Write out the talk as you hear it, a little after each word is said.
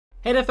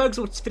Hey there folks,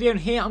 what's this video?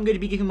 And here I'm going to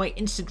be giving my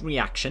instant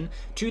reaction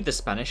to the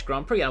Spanish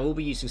Grand Prix. I will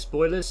be using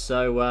spoilers,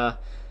 so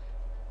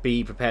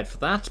be prepared for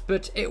that.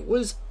 But it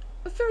was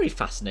a very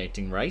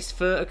fascinating race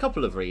for a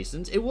couple of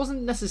reasons. It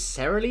wasn't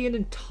necessarily an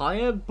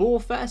entire bore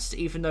fest,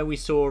 even though we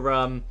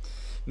saw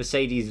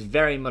Mercedes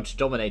very much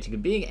dominating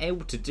and being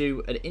able to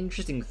do an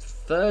interesting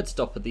third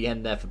stop at the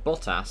end there for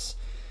Bottas,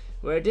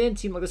 where it didn't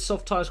seem like the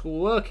soft tyres were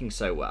working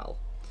so well.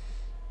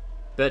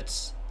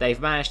 But they've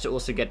managed to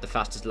also get the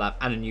fastest lap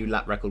and a new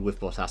lap record with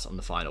Bottas on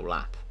the final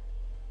lap.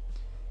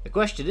 The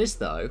question is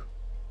though,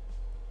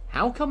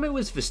 how come it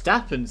was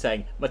Verstappen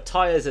saying, "My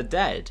tyres are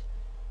dead"?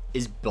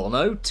 Is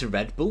Bono to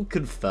Red Bull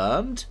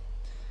confirmed?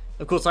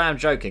 Of course I am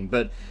joking,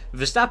 but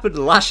Verstappen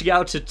lashing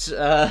out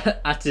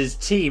at his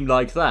team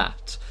like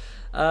that.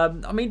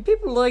 I mean,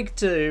 people like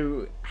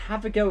to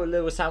have a go at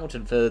Lewis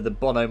Hamilton for the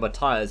Bono, "My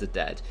tyres are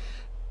dead."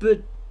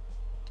 But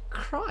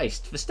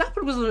Christ,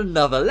 Verstappen was on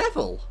another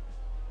level.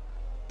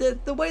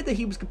 The way that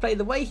he was complaining,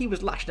 the way he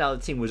was lashing out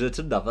at the team was at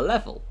another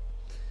level.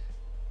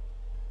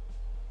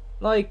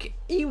 Like,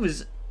 he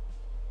was...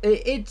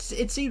 It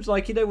seems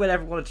like, you know, when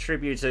everyone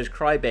attributes those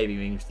crybaby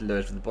memes to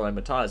Lewis with the Bono, "My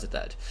tyres are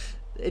dead,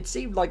 it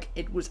seemed like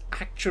it was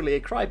actually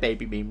a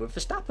crybaby meme with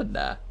Verstappen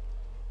there.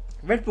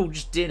 Red Bull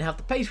just didn't have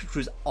the pace, which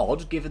was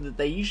odd, given that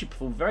they usually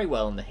perform very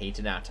well in the heat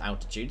and at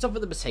altitude,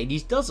 something that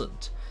Mercedes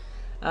doesn't.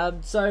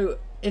 So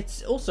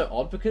it's also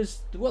odd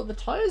because, well, the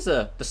tyres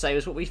are the same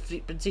as what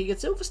we've been seeing at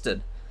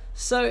Silverstone.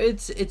 So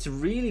it's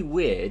really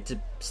weird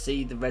to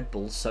see the Red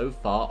Bull so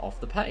far off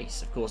the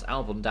pace. Of course,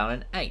 Albon down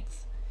in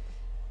 8th.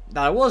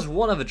 Now, there was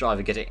one other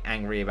driver getting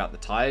angry about the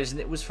tyres,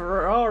 and it was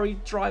Ferrari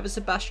driver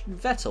Sebastian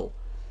Vettel.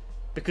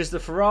 Because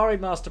the Ferrari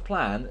master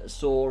plan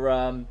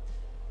saw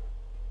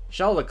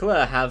Charles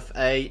Leclerc have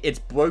a "it's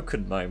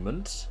broken"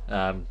 moment.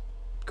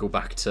 Go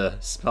back to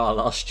Spa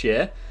last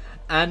year.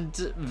 And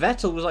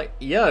Vettel was like,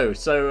 "Yo,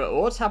 so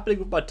what's happening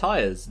with my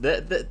tyres?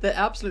 They're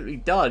absolutely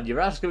done. You're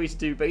asking me to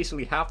do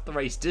basically half the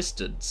race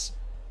distance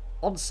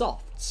on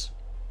softs."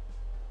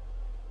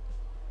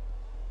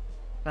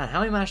 Man,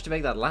 how he managed to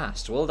make that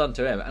last. Well done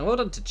to him. And well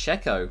done to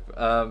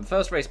Checo.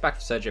 First race back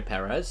for Sergio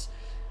Perez.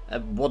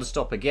 One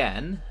stop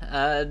again.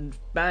 And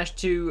managed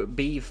to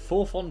be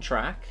 4th on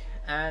track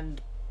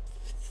and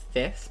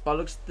 5th by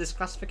looks of this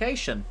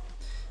classification.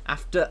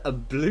 After a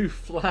blue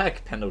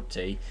flag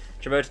penalty,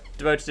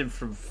 demoted him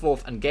from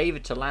 4th and gave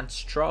it to Lance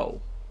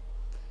Stroll.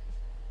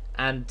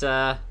 And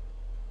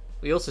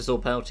we also saw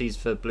penalties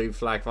for blue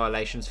flag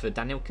violations for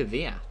Daniel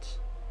Kvyat.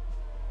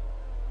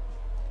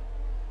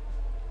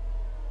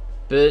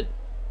 But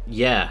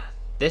yeah,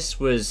 this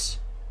was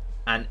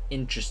an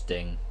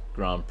interesting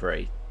Grand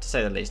Prix, to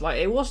say the least. Like,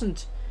 it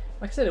wasn't,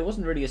 like I said, it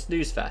wasn't really a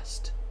snooze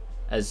fest,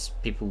 as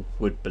people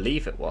would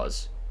believe it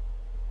was.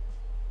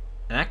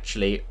 And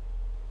actually,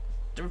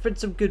 there have been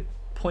some good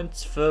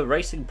points for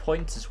Racing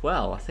Points as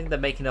well. I think they're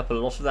making up a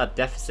lot of that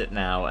deficit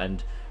now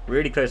and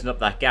really closing up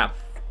that gap.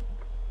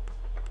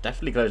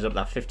 Definitely closing up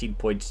that 15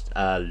 points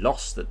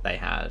loss that they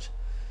had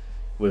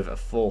with a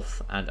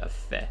 4th and a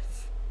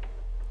 5th.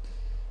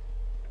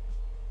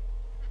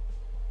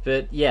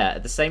 But yeah,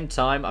 at the same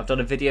time, I've done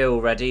a video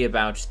already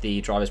about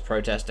the drivers'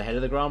 protest ahead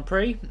of the Grand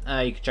Prix.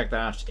 You can check that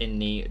out in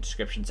the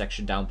description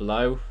section down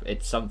below.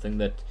 It's something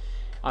that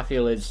I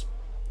feel is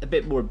a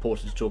bit more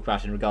important to talk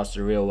about in regards to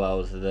the real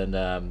world than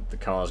the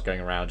cars going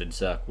around in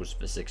circles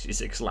for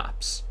 66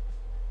 laps.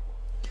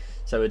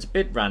 So it's a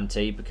bit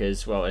ranty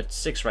because, well, it's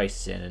 6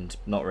 races in and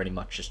not really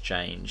much has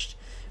changed.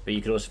 But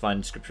you can also find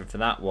a description for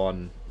that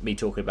one, me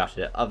talking about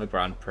it at other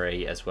Grand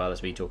Prix, as well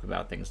as me talking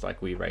about things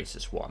like We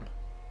Racers 1.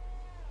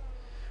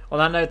 On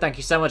that note, thank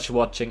you so much for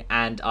watching,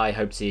 and I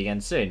hope to see you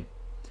again soon.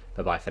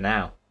 Bye bye for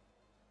now.